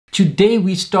Today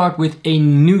we start with a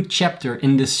new chapter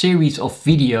in the series of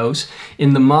videos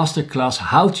in the masterclass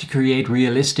How to Create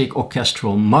Realistic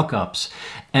Orchestral Mockups.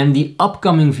 And the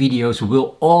upcoming videos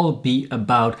will all be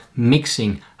about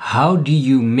mixing. How do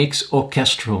you mix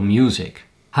orchestral music?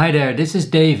 Hi there, this is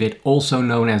David, also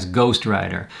known as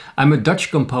Ghostwriter. I'm a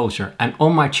Dutch composer, and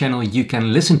on my channel you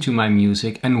can listen to my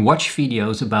music and watch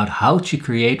videos about how to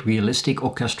create realistic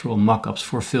orchestral mockups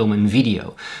for film and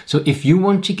video. So if you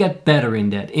want to get better in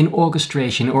that, in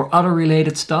orchestration or other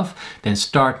related stuff, then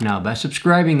start now by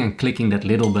subscribing and clicking that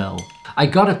little bell. I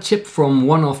got a tip from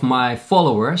one of my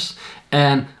followers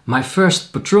and my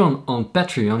first patron on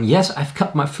Patreon. Yes, I've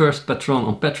got my first patron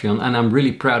on Patreon and I'm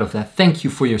really proud of that. Thank you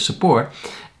for your support.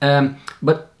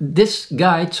 But this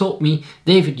guy told me,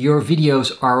 David, your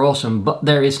videos are awesome, but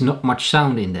there is not much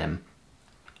sound in them.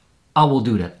 I will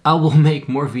do that. I will make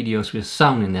more videos with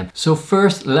sound in them. So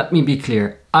first, let me be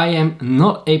clear. I am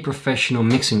not a professional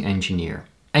mixing engineer.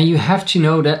 And you have to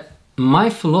know that my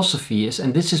philosophy is,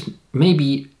 and this is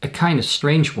maybe a kind of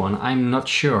strange one, I'm not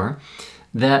sure,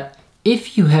 that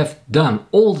if you have done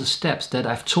all the steps that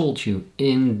I've told you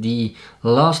in the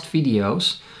last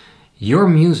videos, your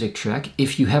music track,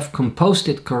 if you have composed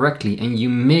it correctly and you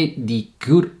made the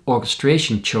good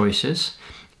orchestration choices,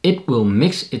 it will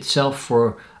mix itself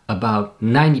for about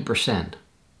 90%.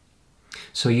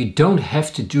 So you don't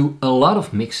have to do a lot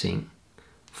of mixing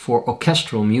for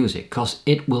orchestral music, because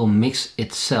it will mix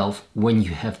itself when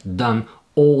you have done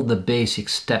all the basic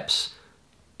steps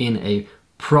in a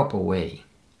proper way.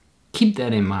 Keep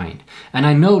that in mind. And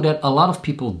I know that a lot of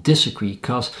people disagree,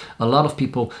 because a lot of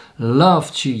people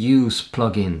love to use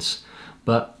plugins.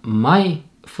 But my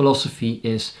philosophy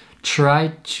is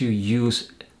try to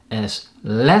use as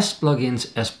less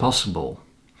plugins as possible.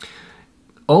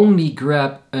 Only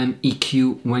grab an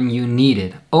EQ when you need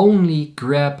it. Only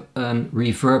grab a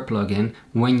reverb plugin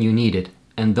when you need it.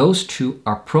 And those two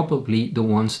are probably the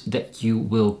ones that you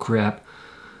will grab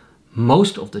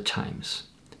most of the times.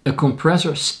 A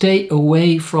compressor, stay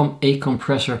away from a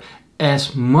compressor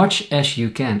as much as you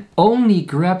can. Only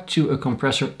grab to a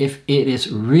compressor if it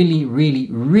is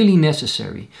really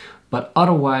necessary. But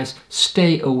otherwise,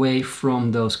 stay away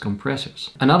from those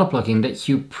compressors. Another plugin that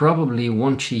you probably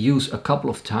want to use a couple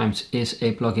of times is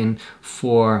a plugin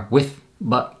for width.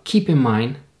 But keep in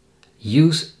mind,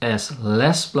 use as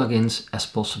less plugins as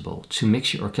possible to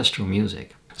mix your orchestral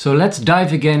music. So let's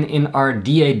dive again in our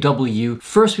DAW.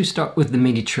 First we start with the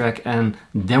MIDI track and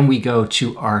then we go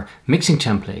to our mixing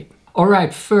template.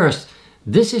 Alright, first,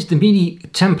 this is the MIDI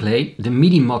template, the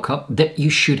MIDI mockup that you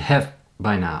should have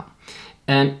by now.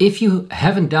 And if you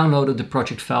haven't downloaded the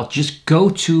project file, just go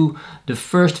to the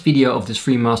first video of this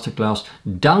free masterclass,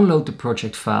 download the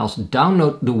project files,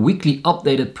 download the weekly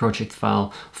updated project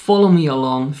file, follow me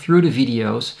along through the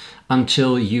videos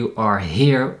until you are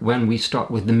here when we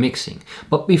start with the mixing.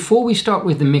 But before we start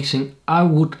with the mixing, I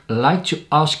would like to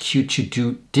ask you to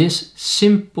do this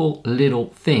simple little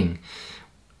thing.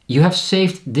 You have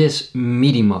saved this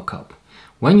MIDI mockup.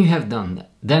 When you have done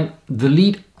that, then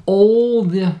delete all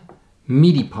the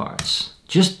MIDI parts.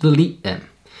 Just delete them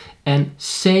and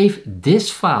save this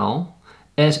file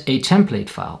as a template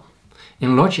file.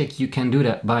 In Logic you can do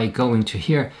that by going to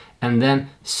here and then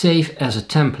save as a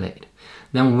template.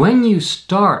 Then when you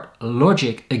start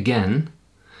Logic again,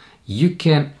 you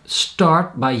can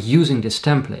start by using this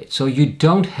template. So you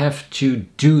don't have to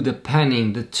do the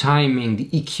panning, the timing, the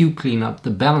EQ cleanup,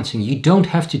 the balancing. You don't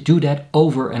have to do that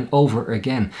over and over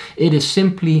again. It is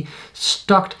simply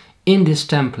stuck in this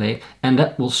template and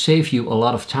that will save you a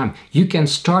lot of time. You can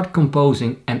start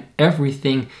composing and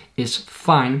everything is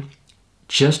fine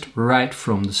just right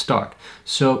from the start.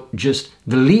 So just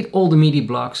delete all the MIDI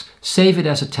blocks, save it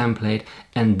as a template,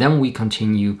 and then we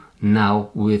continue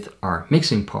now with our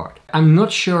mixing part. I'm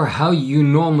not sure how you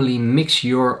normally mix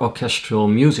your orchestral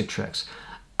music tracks.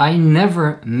 I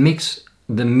never mix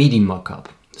the MIDI mockup.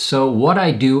 So what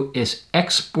I do is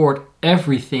export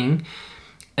everything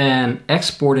and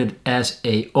export it as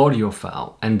a audio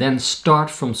file and then start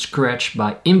from scratch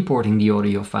by importing the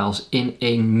audio files in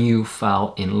a new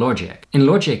file in Logic. In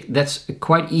Logic, that's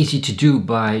quite easy to do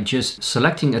by just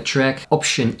selecting a track,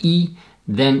 Option E,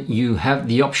 then you have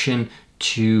the option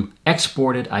to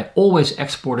export it. I always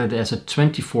export it as a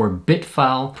 24-bit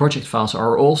file. Project files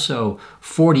are also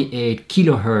 48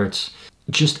 kilohertz.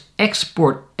 Just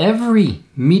export every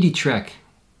MIDI track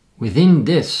within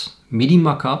this MIDI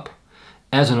mockup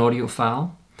as an audio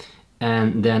file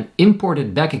and then import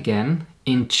it back again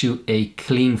into a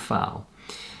clean file.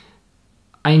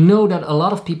 I know that a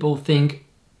lot of people think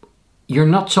you're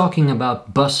not talking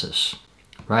about buses,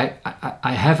 right?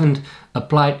 I haven't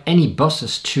applied any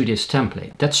buses to this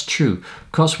template. That's true,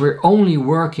 because we're only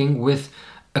working with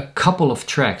a couple of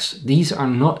tracks. These are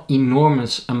not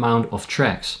enormous amount of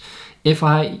tracks. If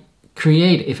I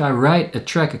write a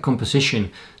track, a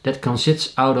composition that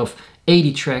consists out of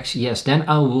 80 tracks, yes, then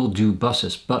I will do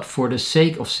buses. But for the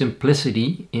sake of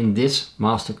simplicity in this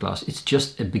masterclass, it's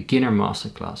just a beginner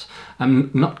masterclass.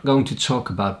 I'm not going to talk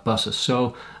about buses.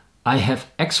 So I have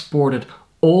exported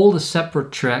all the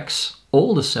separate tracks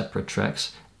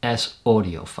as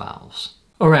audio files.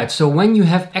 Alright, so when you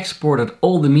have exported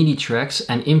all the MIDI tracks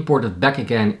and imported back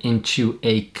again into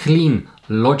a clean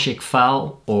Logic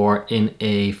file or in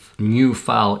a new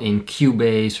file in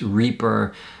Cubase,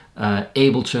 Reaper,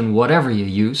 Ableton, whatever you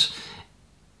use,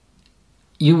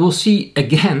 you will see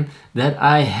again that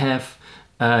I have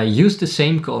used the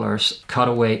same colors, cut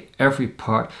away every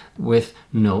part with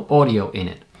no audio in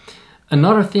it.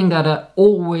 Another thing that I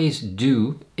always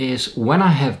do is, when I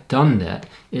have done that,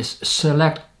 is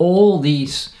select all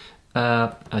these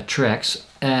tracks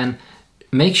and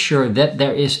make sure that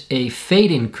there is a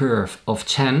fade-in curve of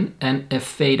 10 and a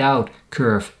fade-out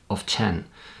curve of 10.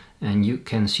 And you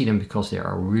can see them because they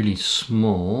are really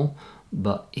small,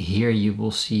 but here you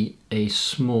will see a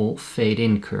small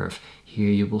fade-in curve.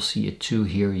 Here you will see a 2,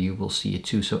 here you will see a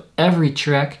 2. So every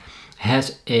track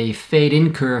has a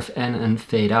fade-in curve and a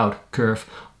fade-out curve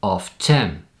of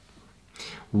 10.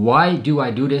 Why do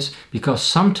I do this? Because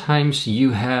sometimes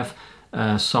you have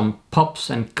some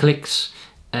pops and clicks,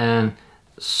 and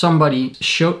somebody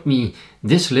showed me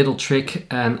this little trick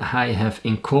and I have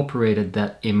incorporated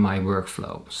that in my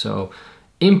workflow. So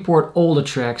import all the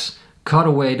tracks, cut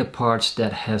away the parts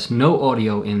that has no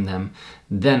audio in them,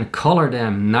 then color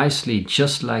them nicely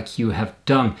just like you have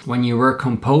done when you were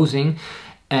composing,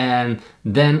 and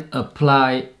then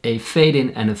apply a fade in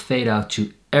and a fade out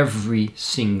to every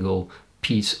single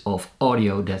piece of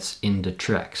audio that's in the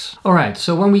tracks. Alright,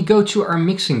 so when we go to our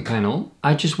mixing panel,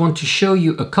 I just want to show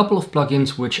you a couple of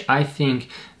plugins which I think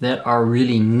that are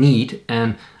really neat,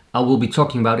 and I will be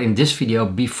talking about in this video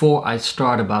before I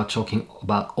start about talking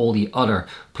about all the other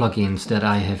plugins that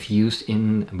I have used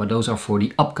but those are for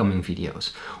the upcoming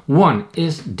videos. One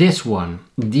is this one,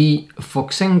 the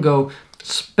Voxengo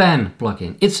Span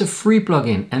plugin. It's a free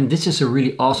plugin, and this is a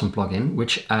really awesome plugin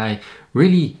which I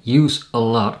really use a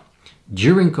lot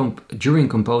during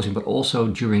composing, but also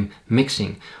during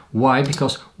mixing. Why?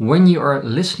 Because when you are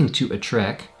listening to a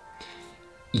track,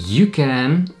 you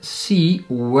can see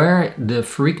where the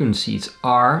frequencies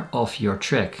are of your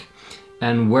track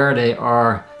and where they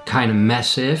are kind of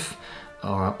massive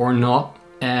or not,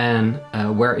 and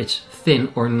where it's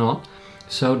thin or not.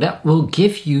 So that will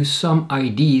give you some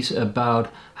ideas about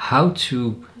how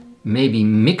to maybe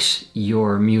mix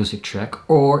your music track,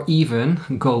 or even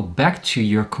go back to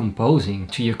your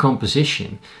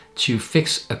composition to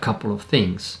fix a couple of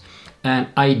things. And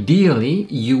ideally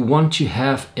you want to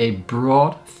have a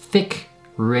broad, thick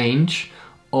range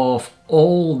of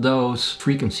all those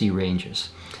frequency ranges.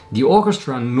 The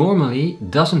orchestra normally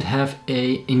doesn't have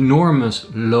an enormous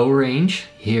low range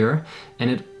here,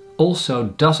 and it also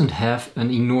doesn't have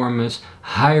an enormous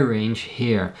high range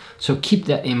here. So keep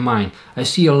that in mind. I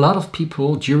see a lot of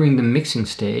people during the mixing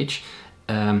stage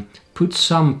put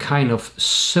some kind of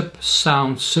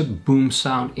sub-boom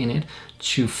sound in it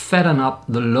to fatten up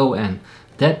the low end.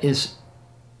 That is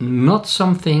not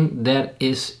something that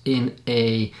is in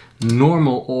a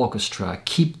normal orchestra.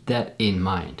 Keep that in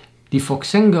mind. The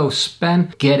Voxengo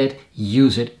Span, get it,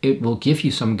 use it. It will give you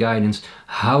some guidance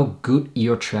how good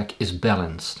your track is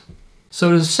balanced.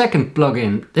 So the second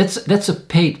plugin, that's a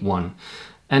paid one.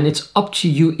 And it's up to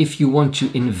you if you want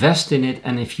to invest in it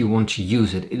and if you want to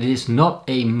use it. It is not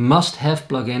a must-have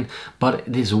plugin, but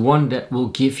it is one that will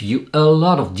give you a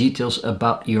lot of details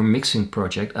about your mixing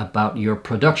project, about your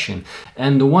production.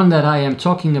 And the one that I am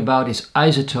talking about is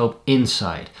iZotope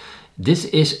Inside. This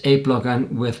is a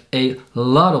plugin with a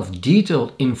lot of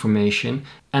detailed information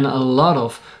and a lot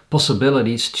of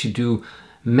possibilities to do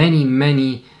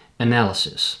many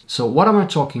analysis. So what am I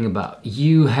talking about?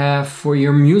 You have, for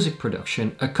your music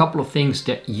production, a couple of things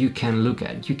that you can look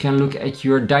at. You can look at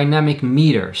your dynamic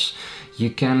meters.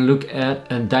 You can look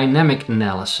at a dynamic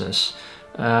analysis,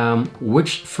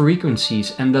 which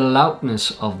frequencies and the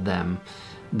loudness of them,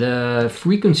 the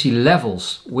frequency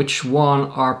levels, which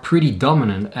one are pretty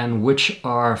dominant and which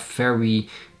are very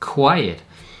quiet.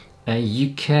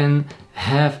 You can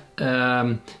have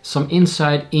some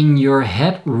insight in your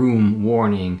headroom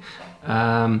warning.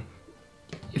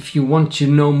 If you want to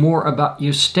know more about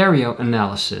your stereo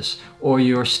analysis or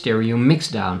your stereo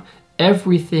mixdown,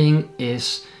 everything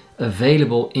is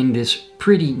available in this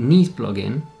pretty neat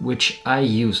plugin, which I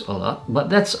use a lot, but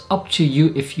that's up to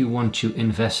you if you want to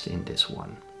invest in this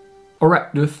one.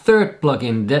 Alright, the third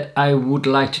plugin that I would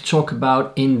like to talk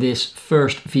about in this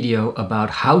first video about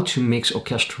how to mix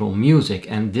orchestral music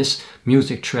and this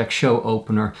music track show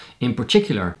opener in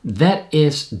particular, that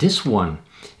is this one.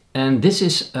 And this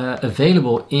is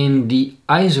available in the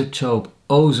iZotope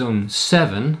Ozone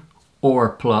 7 or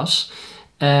Plus,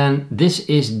 and this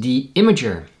is the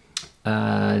Imager,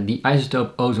 the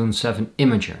iZotope Ozone 7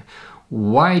 Imager.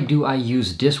 Why do I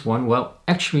use this one? Well,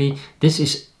 actually,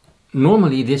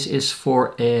 normally this is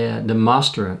for the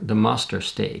master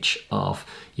stage of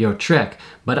your track,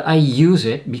 but I use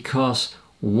it because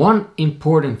one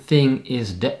important thing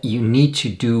is that you need to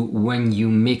do when you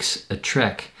mix a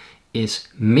track is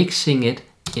mixing it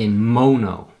in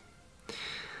mono.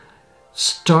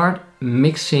 Start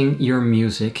mixing your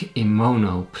music in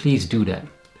mono, please do that.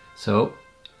 So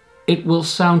it will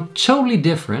sound totally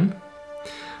different,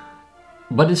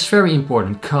 but it's very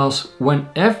important because when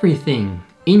everything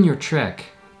in your track,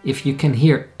 if you can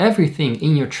hear everything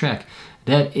in your track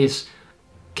that is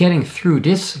getting through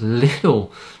this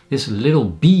little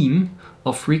beam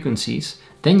of frequencies,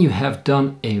 then you have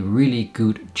done a really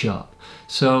good job.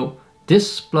 So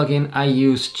this plugin I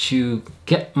use to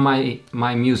get my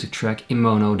music track in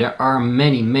mono. There are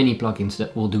many plugins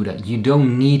that will do that. You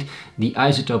don't need the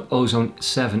iZotope Ozone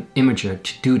 7 Imager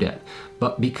to do that.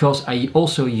 But because I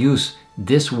also use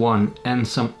this one and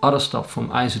some other stuff from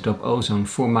iZotope Ozone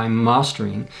for my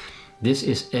mastering, this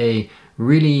is a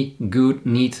really good,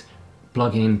 neat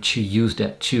plugin to use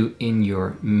that too in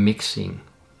your mixing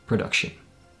production.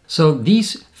 So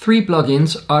these three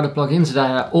plugins are the plugins that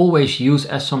I always use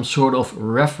as some sort of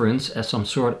reference, as some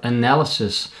sort of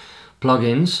analysis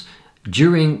plugins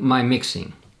during my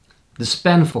mixing. The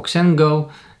Span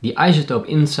Voxengo, the iZotope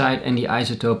Insight and the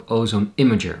iZotope Ozone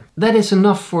Imager. That is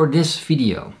enough for this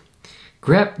video.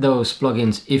 Grab those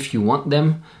plugins if you want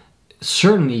them.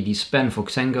 Certainly the Span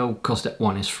Voxengo, because that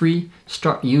one is free.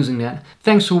 Start using that.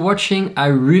 Thanks for watching. I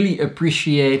really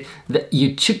appreciate that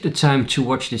you took the time to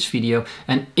watch this video.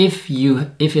 And if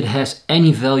it has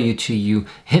any value to you,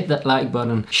 hit that like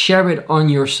button, share it on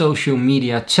your social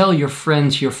media, tell your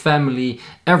friends, your family,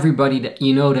 everybody that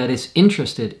you know that is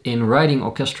interested in writing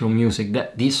orchestral music,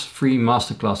 that this free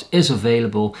masterclass is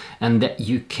available and that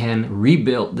you can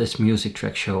rebuild this music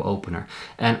track show opener.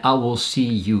 And I will see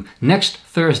you next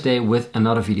Thursday with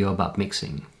another video about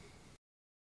mixing.